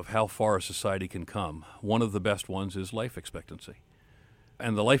measure of how far a society can come, one of the best ones is life expectancy.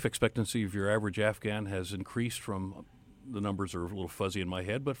 And the life expectancy of your average Afghan has increased from, the numbers are a little fuzzy in my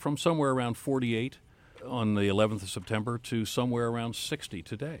head, but from somewhere around 48 on the 11th of September to somewhere around 60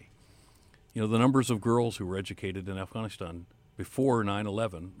 today. You know, the numbers of girls who were educated in Afghanistan before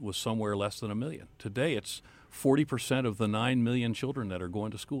 9/11 was somewhere less than 1 million. Today it's 40% of the 9 million children that are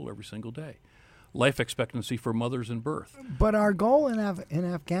going to school every single day. Life expectancy for mothers in birth. But our goal in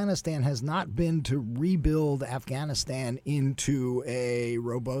Afghanistan has not been to rebuild Afghanistan into a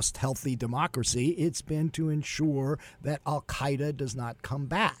robust, healthy democracy. It's been to ensure that al-Qaeda does not come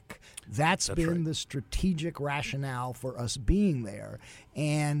back. That's been right. The strategic rationale for us being there.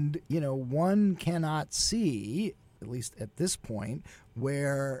 And, you know, one cannot see, at least at this point,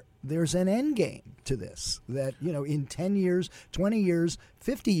 where there's an end game to this. That, you know, in 10 years, 20 years,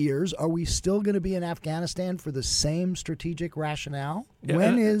 50 years, are we still going to be in Afghanistan for the same strategic rationale? Yeah,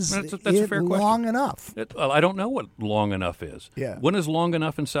 when is that's it a fair long question. Enough? I don't know what long enough is. Yeah. When is long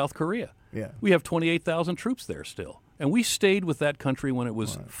enough in South Korea? Yeah. We have 28,000 troops there still. And we stayed with that country when it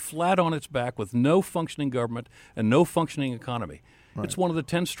was flat on its back with no functioning government and no functioning economy. Right. It's one of the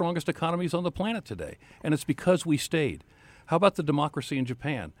 10 strongest economies on the planet today, and it's because we stayed. How about the democracy in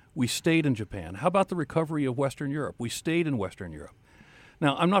Japan? We stayed in Japan. How about the recovery of Western Europe? We stayed in Western Europe.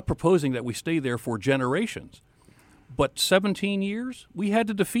 Now, I'm not proposing that we stay there for generations, but 17 years, we had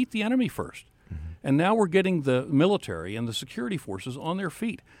to defeat the enemy first. Mm-hmm. And now we're getting the military and the security forces on their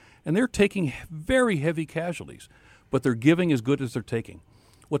feet, and they're taking very heavy casualties, but they're giving as good as they're taking.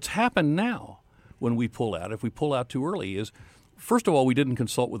 What's happened now when we pull out, if we pull out too early, is, first of all, we didn't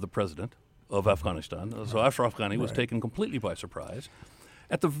consult with the president of Afghanistan. So Ashraf Ghani was taken completely by surprise.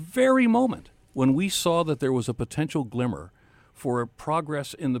 At the very moment when we saw that there was a potential glimmer for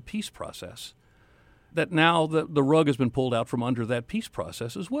progress in the peace process, that now the rug has been pulled out from under that peace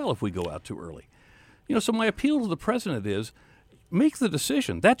process as well if we go out too early. You know, so my appeal to the president is, make the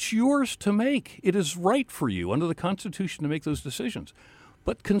decision. That's yours to make. It is right for you under the Constitution to make those decisions.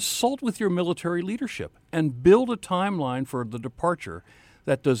 But consult with your military leadership and build a timeline for the departure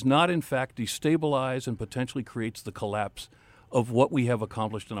that does not, in fact, destabilize and potentially creates the collapse of what we have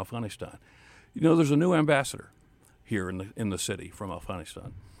accomplished in Afghanistan. You know, there's a new ambassador here in the city from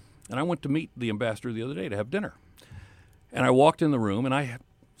Afghanistan. And I went to meet the ambassador the other day to have dinner. And I walked in the room, and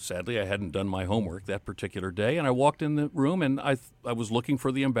sadly, I hadn't done my homework that particular day. And I walked in the room, and I was looking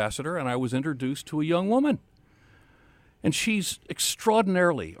for the ambassador, and I was introduced to a young woman. And she's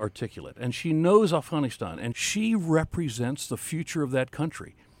extraordinarily articulate, and she knows Afghanistan, and she represents the future of that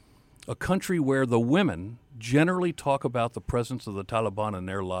country, a country where the women generally talk about the presence of the Taliban in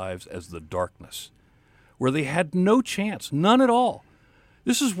their lives as the darkness, where they had no chance, none at all.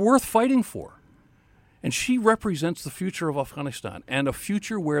 This is worth fighting for. And she represents the future of Afghanistan, and a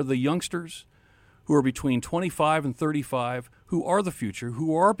future where the youngsters who are between 25 and 35, who are the future,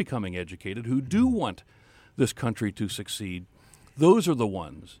 who are becoming educated, who do want this country to succeed, those are the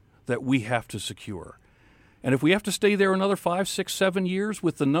ones that we have to secure. And if we have to stay there another 5, 6, 7 years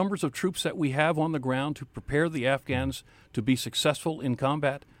with the numbers of troops that we have on the ground to prepare the Afghans to be successful in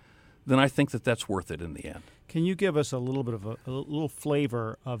combat, then I think that that's worth it in the end. Can you give us a little bit of a little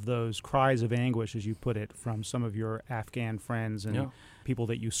flavor of those cries of anguish, as you put it, from some of your Afghan friends and people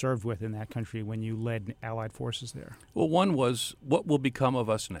that you served with in that country when you led Allied forces there? Well, one was, what will become of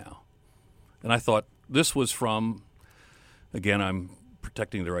us now? And I thought, this was from, again, I'm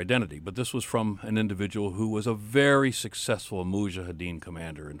protecting their identity, but this was from an individual who was a very successful Mujahideen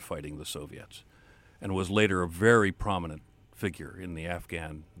commander in fighting the Soviets and was later a very prominent figure in the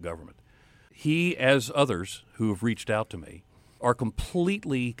Afghan government. He, as others who have reached out to me, are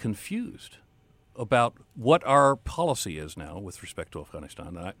completely confused about what our policy is now with respect to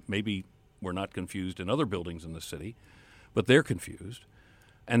Afghanistan. Maybe we're not confused in other buildings in the city, but they're confused.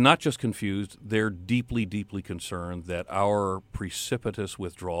 And not just confused, they're deeply, deeply concerned that our precipitous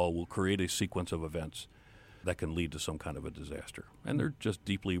withdrawal will create a sequence of events that can lead to some kind of a disaster. And they're just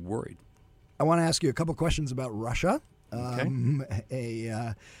deeply worried. I want to ask you a couple questions about Russia.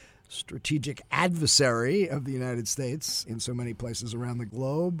 Okay. strategic adversary of the United States in so many places around the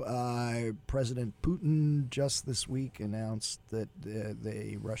globe. President Putin just this week announced that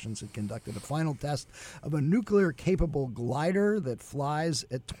the Russians had conducted a final test of a nuclear-capable glider that flies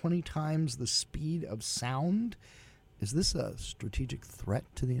at 20 times the speed of sound. Is this a strategic threat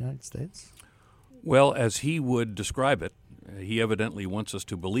to the United States? Well, as he would describe it, he evidently wants us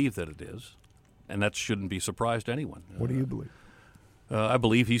to believe that it is, and that shouldn't be a surprise to anyone. What do you believe? I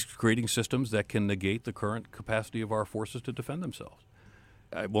believe he's creating systems that can negate the current capacity of our forces to defend themselves.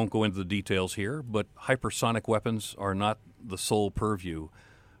 I won't go into the details here, but hypersonic weapons are not the sole purview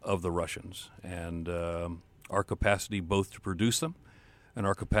of the Russians. And our capacity both to produce them and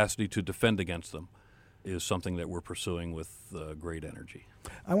our capacity to defend against them is something that we're pursuing with great energy.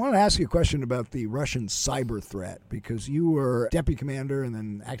 I want to ask you a question about the Russian cyber threat, because you were deputy commander and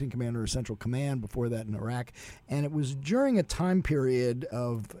then acting commander of Central Command before that in Iraq, and it was during a time period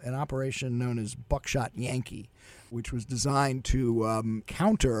of an operation known as Buckshot Yankee, which was designed to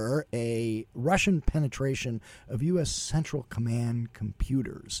counter a Russian penetration of U.S. Central Command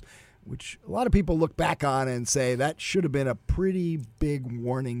computers, which a lot of people look back on and say that should have been a pretty big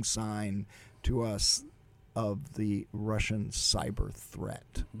warning sign to us of the Russian cyber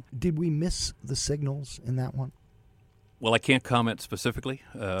threat. Did we miss the signals in that one? Well, I can't comment specifically.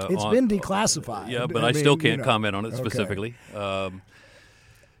 It's been declassified. Yeah, but I still can't comment on it specifically.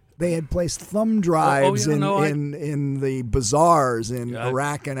 They had placed thumb drives in the bazaars in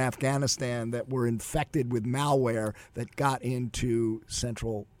Iraq and Afghanistan that were infected with malware that got into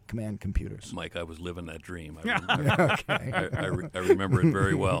Central Command computers. Mike, I was living that dream. I remember it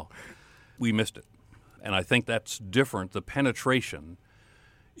very well. We missed it. And I think that's different. The penetration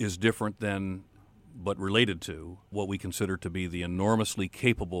is different than, but related to, what we consider to be the enormously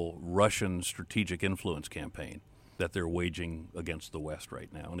capable Russian strategic influence campaign that they're waging against the West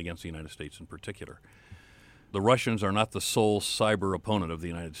right now and against the United States in particular. The Russians are not the sole cyber opponent of the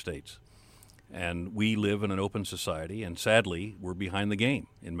United States. And we live in an open society, and sadly, we're behind the game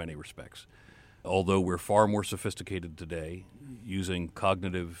in many respects. Although we're far more sophisticated today using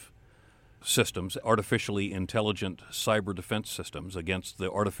cognitive systems, artificially intelligent cyber defense systems against the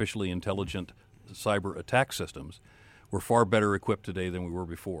artificially intelligent cyber attack systems, we're far better equipped today than we were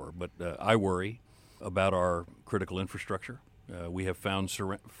before. But I worry about our critical infrastructure. We have found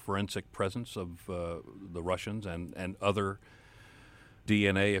forensic presence of the Russians and other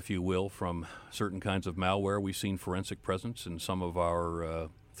DNA, if you will, from certain kinds of malware. We've seen forensic presence in some of our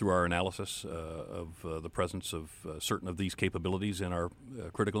through our analysis of the presence of certain of these capabilities in our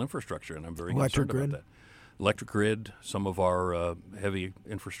critical infrastructure, and I'm very concerned about that. Electric grid, some of our heavy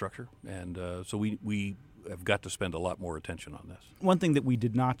infrastructure, and so we have got to spend a lot more attention on this. One thing that we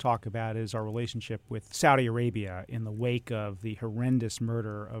did not talk about is our relationship with Saudi Arabia in the wake of the horrendous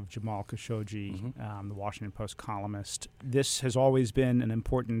murder of Jamal Khashoggi, the Washington Post columnist. This has always been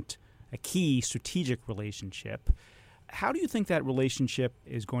a key strategic relationship. How do you think that relationship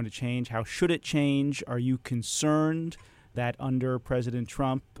is going to change? How should it change? Are you concerned that under President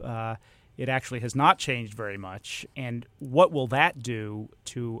Trump it actually has not changed very much? And what will that do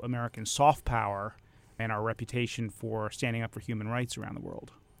to American soft power and our reputation for standing up for human rights around the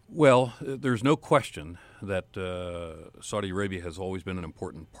world? Well, there's no question that Saudi Arabia has always been an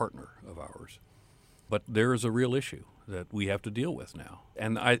important partner of ours. But there is a real issue that we have to deal with now.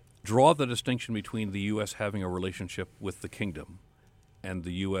 And I draw the distinction between the U.S. having a relationship with the kingdom and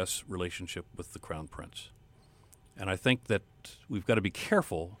the U.S. relationship with the Crown Prince. And I think that we've got to be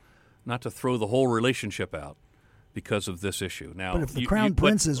careful not to throw the whole relationship out because of this issue. Now, but if the Crown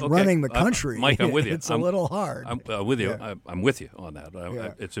Prince is running the country, Mike, I'm with you. It's a little hard. I'm with you. Yeah. I'm with you on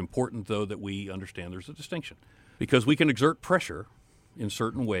that. It's important, though, that we understand there's a distinction because we can exert pressure in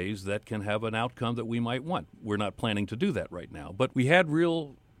certain ways that can have an outcome that we might want. We're not planning to do that right now. But we had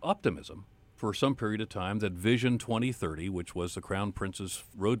real optimism for some period of time that Vision 2030, which was the Crown Prince's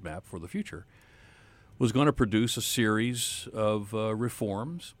roadmap for the future, was going to produce a series of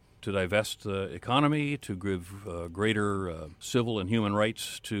reforms to divest the economy, to give greater civil and human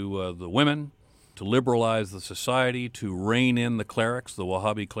rights to the women, to liberalize the society, to rein in the clerics, the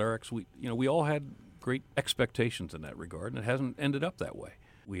Wahhabi clerics. We all had great expectations in that regard, and it hasn't ended up that way.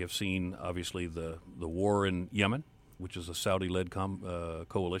 We have seen, obviously, the war in Yemen, which is a Saudi-led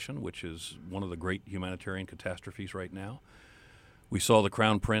coalition, which is one of the great humanitarian catastrophes right now. We saw the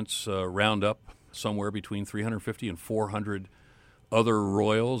Crown Prince round up somewhere between 350 and 400 other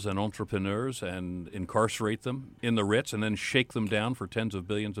royals and entrepreneurs and incarcerate them in the Ritz and then shake them down for tens of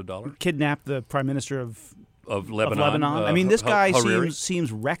billions of dollars. Kidnap the prime minister of Lebanon. I mean, this guy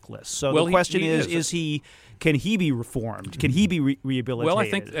seems reckless. So the question is he can he be reformed? Can he be rehabilitated? Well, I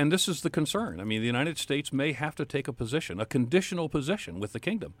think, and this is the concern. I mean, the United States may have to take a position, a conditional position with the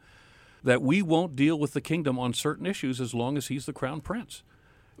kingdom, that we won't deal with the kingdom on certain issues as long as he's the crown prince.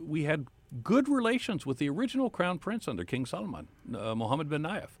 We had good relations with the original crown prince under King Salman, Mohammed bin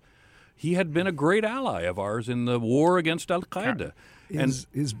Nayef. He had been a great ally of ours in the war against al-Qaeda.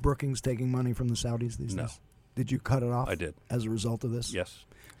 Is Brookings taking money from the Saudis these days? Did you cut it off? I did. As a result of this? Yes.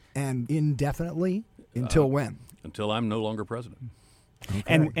 And indefinitely? Until when? Until I'm no longer president.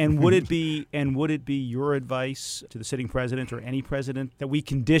 Okay. And would it be your advice to the sitting president or any president that we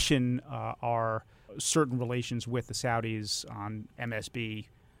condition our certain relations with the Saudis on MSB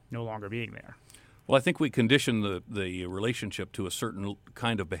no longer being there? Well, I think we condition the relationship to a certain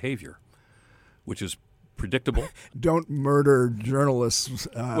kind of behavior, which is predictable. Don't murder journalists.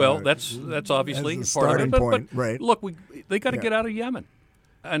 Well, that's obviously as a part of starting it. Point, but right? Look, they got to get out of Yemen.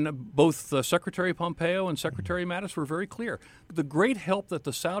 And both Secretary Pompeo and Secretary Mattis were very clear. The great help that the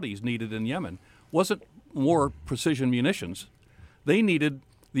Saudis needed in Yemen wasn't more precision munitions. They needed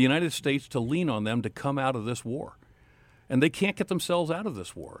the United States to lean on them to come out of this war. And they can't get themselves out of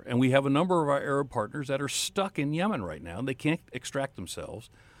this war. And we have a number of our Arab partners that are stuck in Yemen right now, and they can't extract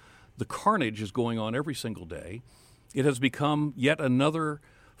themselves. The carnage is going on every single day. It has become yet another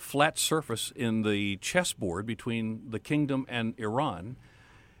flat surface in the chessboard between the kingdom and Iran.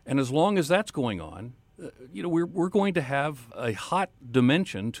 And as long as that's going on, we're going to have a hot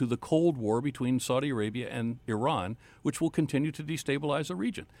dimension to the Cold War between Saudi Arabia and Iran, which will continue to destabilize the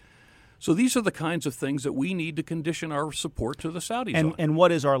region. So these are the kinds of things that we need to condition our support to the Saudis on. And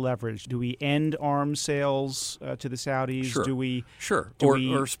what is our leverage? Do we end arms sales to the Saudis? Sure.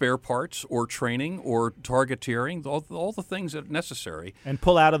 Or spare parts, or training, or targeteering, all the things that are necessary. And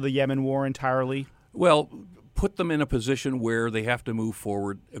pull out of the Yemen war entirely? Well, put them in a position where they have to move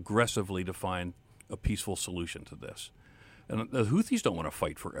forward aggressively to find a peaceful solution to this. And the Houthis don't want to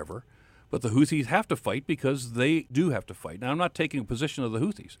fight forever, but the Houthis have to fight because they do have to fight. Now, I'm not taking a position of the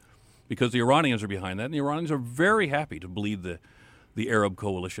Houthis because the Iranians are behind that, and the Iranians are very happy to bleed the Arab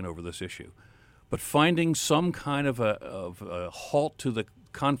coalition over this issue. But finding some kind of a halt to the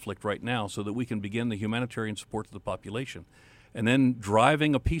conflict right now so that we can begin the humanitarian support to the population and then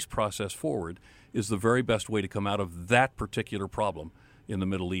driving a peace process forward is the very best way to come out of that particular problem in the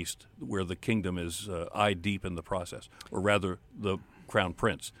Middle East, where the kingdom is eye deep in the process, or rather the crown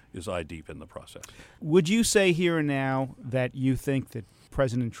prince is eye deep in the process. Would you say here and now that you think that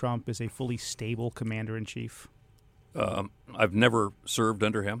President Trump is a fully stable commander-in-chief? I've never served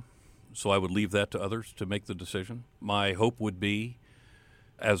under him, so I would leave that to others to make the decision. My hope would be,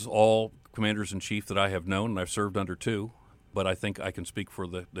 as all commanders-in-chief that I have known, and I've served under too, but I think I can speak for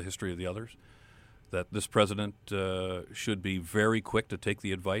the history of the others, that this president should be very quick to take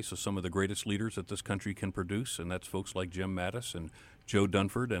the advice of some of the greatest leaders that this country can produce, and that's folks like Jim Mattis and Joe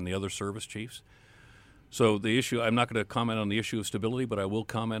Dunford and the other service chiefs. So the issue, I'm not going to comment on the issue of stability, but I will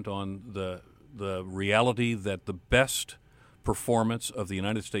comment on the reality that the best performance of the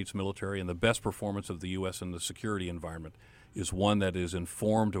United States military and the best performance of the U.S. in the security environment is one that is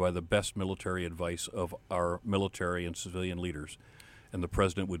informed by the best military advice of our military and civilian leaders. And the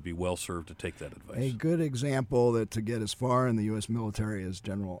president would be well served to take that advice. A good example that to get as far in the U.S. military as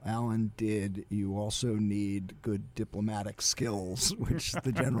General Allen did, you also need good diplomatic skills, which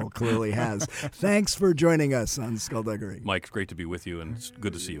the general clearly has. Thanks for joining us on Skullduggery. Mike, it's great to be with you, and it's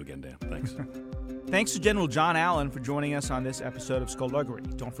good to see you again, Dan. Thanks. Thanks to General John Allen for joining us on this episode of Skullduggery.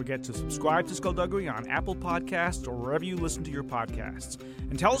 Don't forget to subscribe to Skullduggery on Apple Podcasts or wherever you listen to your podcasts.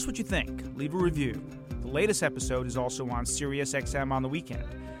 And tell us what you think. Leave a review. The latest episode is also on SiriusXM on the weekend.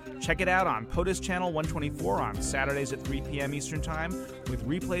 Check it out on POTUS Channel 124 on Saturdays at 3 p.m. Eastern Time, with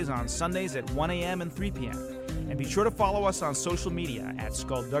replays on Sundays at 1 a.m. and 3 p.m. And be sure to follow us on social media at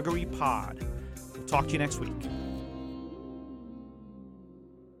SkullduggeryPod. We'll talk to you next week.